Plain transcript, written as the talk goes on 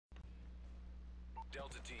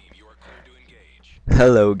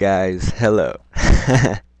Hello guys, hello.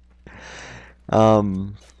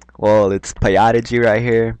 um, well, it's Pyodigy right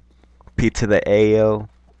here. P to the AO,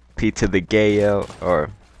 P to the Gayo, or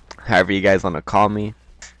however you guys want to call me.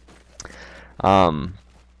 Um,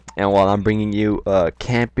 and while I'm bringing you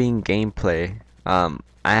camping gameplay,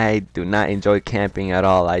 I do not enjoy camping at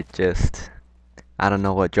all. I don't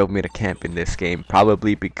know what drove me to camp in this game.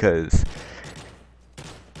 Probably because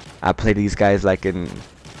I played these guys like in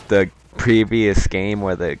the previous game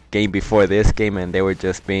or the game before this game, and they were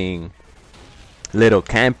just being little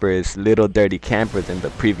campers, little dirty campers in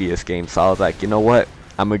the previous game. So I was like, you know what?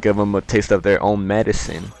 I'm gonna give them a taste of their own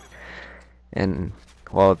medicine. And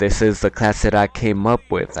well, this is the class that I came up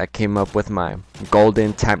with. I came up with my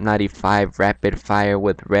golden Type 95 rapid fire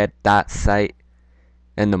with red dot sight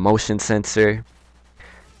and the motion sensor.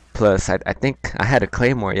 Plus, I think I had a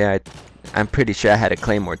claymore. Yeah, I'm pretty sure I had a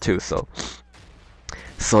claymore too. So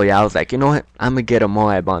yeah, I was like, you know what? I'm gonna get a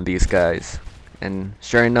M.O.A.B on these guys. And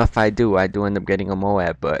sure enough, I do end up getting a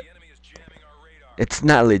M.O.A.B, but it's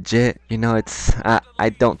not legit. You know, I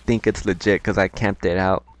don't think it's legit because I camped it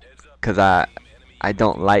out. Because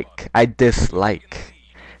I dislike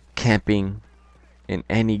camping in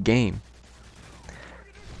any game.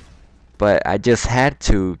 But I just had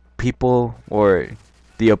to. People or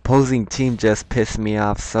the opposing team just pissed me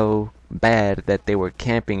off so bad that they were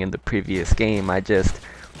camping in the previous game. I just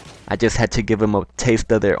had to give them a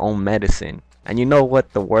taste of their own medicine. And you know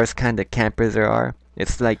what the worst kind of campers there are?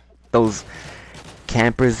 It's like those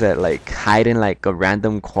campers that like hide in like a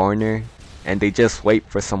random corner and they just wait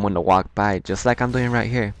for someone to walk by, just like I'm doing right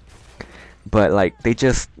here. But like they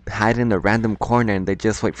just hide in a random corner and they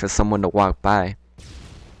just wait for someone to walk by.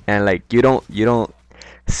 And like you don't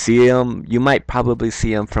see them. You might probably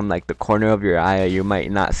see them from like the corner of your eye, or you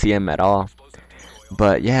might not see them at all.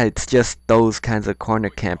 But yeah, it's just those kinds of corner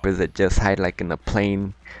campers that just hide like in a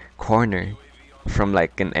plain corner from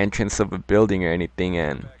like an entrance of a building or anything.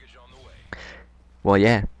 And well,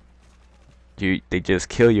 yeah, they just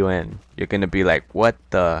kill you and you're gonna be like, what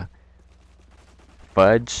the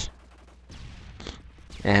fudge?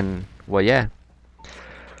 And well, yeah.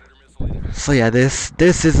 So yeah, this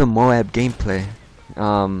is a M.O.A.B gameplay.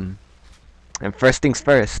 Um, and first things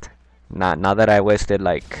first. Now that I wasted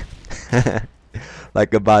like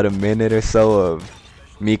like about a minute or so of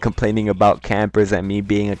me complaining about campers and me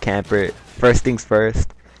being a camper. First things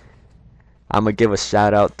first, I'm gonna give a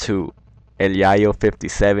shout out to El Yayo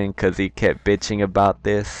 57 because he kept bitching about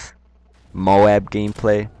this M.O.A.B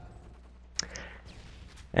gameplay.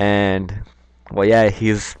 And well, yeah,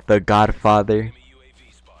 he's the Godfather.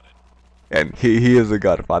 And he is a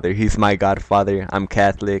Godfather. He's my Godfather. I'm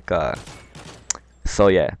Catholic. So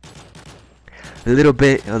yeah, a little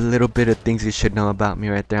bit of things you should know about me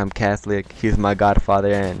right there. I'm Catholic. He's my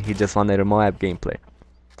Godfather, and he just wanted a M.O.A.B gameplay.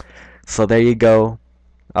 So there you go.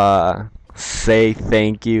 Say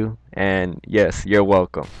thank you, and yes, you're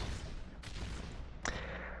welcome.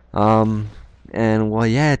 Um, and well,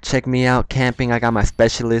 yeah, check me out camping. I got my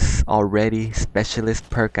specialist already. Specialist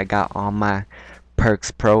perk. I got all my perks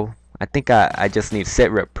pro. I think I just need sit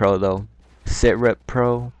rep pro though. Sit rep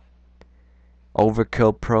pro.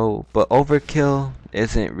 Overkill pro, but overkill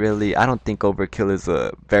isn't really, I don't think overkill is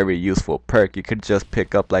a very useful perk. You could just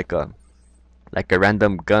pick up like a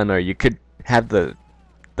random gun, or you could have the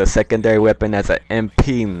secondary weapon as a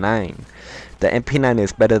MP9. The MP9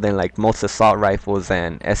 is better than like most assault rifles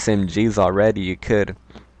and SMGs already. You could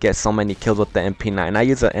get so many kills with the MP9. I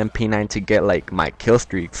use a MP9 to get like my kill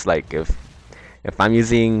streaks. Like if I'm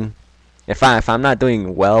using if I'm not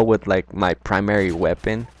doing well with like my primary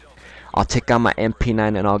weapon, I'll take out my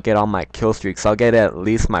MP9 and I'll get all my kill streaks. I'll get at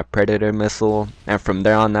least my Predator missile, and from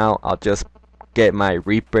there on out, I'll just get my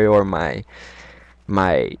Reaper or my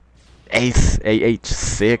Ace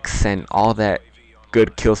AH6 and all that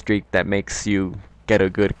good kill streak that makes you get a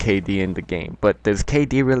good KD in the game. But does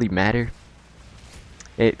KD really matter?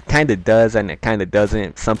 It kind of does and it kind of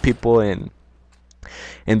doesn't. Some people in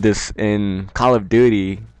Call of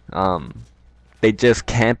Duty, they just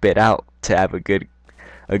camp it out to have a good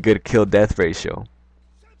kill death ratio.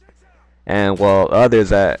 And while others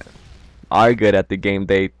that are good at the game,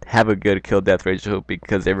 they have a good kill death ratio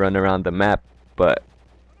because they run around the map, but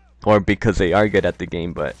or because they are good at the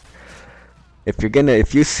game. But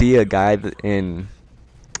if you see a guy in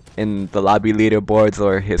the lobby leaderboards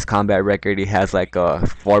or his combat record, he has like a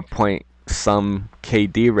 4 point some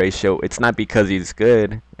KD ratio, it's not because he's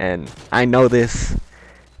good. And I know this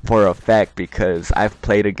for a fact because I've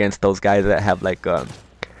played against those guys that have like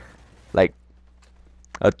like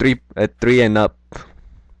a three and up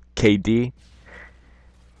KD,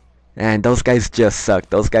 And those guys just suck.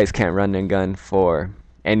 Those guys can't run and gun for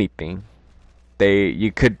anything.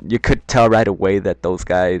 You could tell right away that those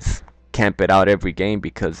guys camp it out every game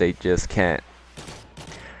because they just can't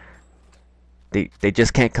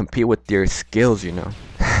compete with your skills, you know.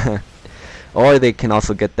 Or they can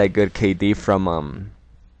also get that good KD from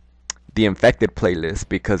the infected playlist,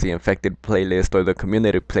 because the infected playlist or the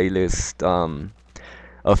community playlist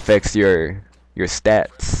affects your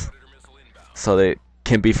stats. So they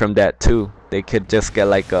can be from that too. They could just get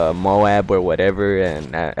like a M.O.A.B or whatever,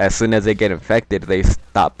 and as soon as they get infected, they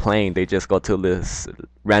stop playing. They just go to this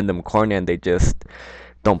random corner and they just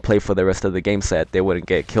don't play for the rest of the game so that they wouldn't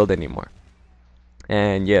get killed anymore.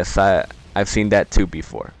 And yes, I've seen that too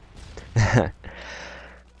before.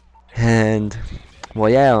 And well,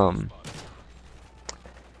 yeah,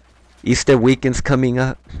 Easter weekend's coming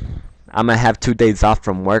up. I'm gonna have 2 days off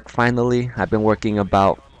from work finally. I've been working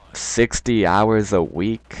about 60 hours a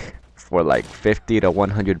week for like 50 to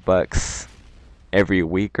 100 bucks every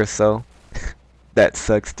week or so. That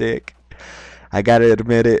sucks dick. I gotta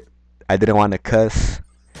admit it. I didn't want to cuss.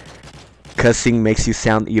 Cussing makes you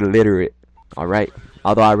sound illiterate. Alright?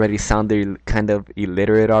 Although I already sounded kind of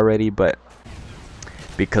illiterate already, but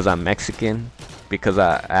because I'm Mexican, because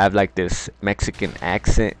I have like this Mexican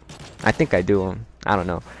accent. I think I do. I don't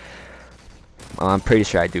know. I'm pretty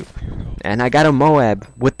sure I do. And I got a M.O.A.B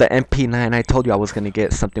with the MP9. I told you I was gonna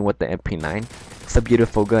get something with the MP9. It's a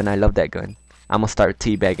beautiful gun. I love that gun. I'm gonna start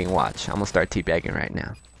teabagging. Watch. I'm gonna start teabagging right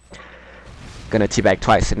now. Gonna teabag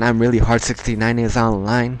twice. And I'm really hard. 69 is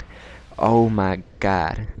online. Oh my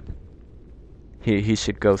god. He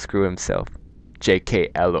should go screw himself. JK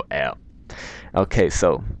LOL. Okay,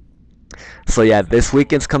 so yeah, this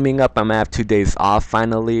weekend's coming up. I'm gonna have 2 days off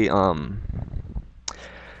finally.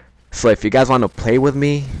 So if you guys want to play with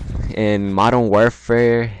me in Modern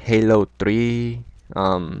Warfare, Halo 3,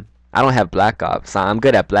 I don't have Black Ops. I'm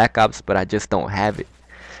good at Black Ops, but I just don't have it.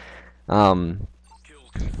 In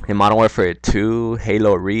Modern Warfare 2,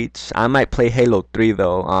 Halo Reach, I might play Halo 3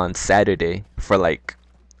 though on Saturday for like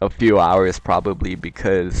a few hours probably,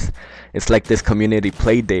 because it's like this community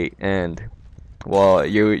play date. And well,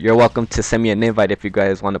 you're welcome to send me an invite if you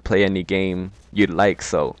guys want to play any game you'd like.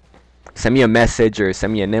 So send me a message or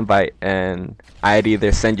send me an invite, and I'd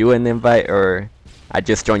either send you an invite or I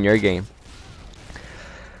just join your game.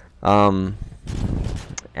 And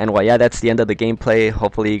well, yeah, that's the end of the gameplay.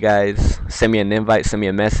 Hopefully you guys send me an invite, send me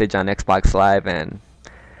a message on Xbox Live, and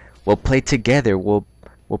we'll play together. We'll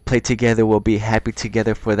play together. We'll be happy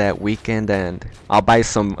together for that weekend, and I'll buy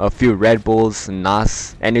a few Red Bulls,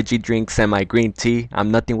 NOS, energy drinks, and my green tea.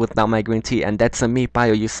 I'm nothing without my green tea, and that's a me,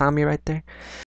 Bio. You saw me right there?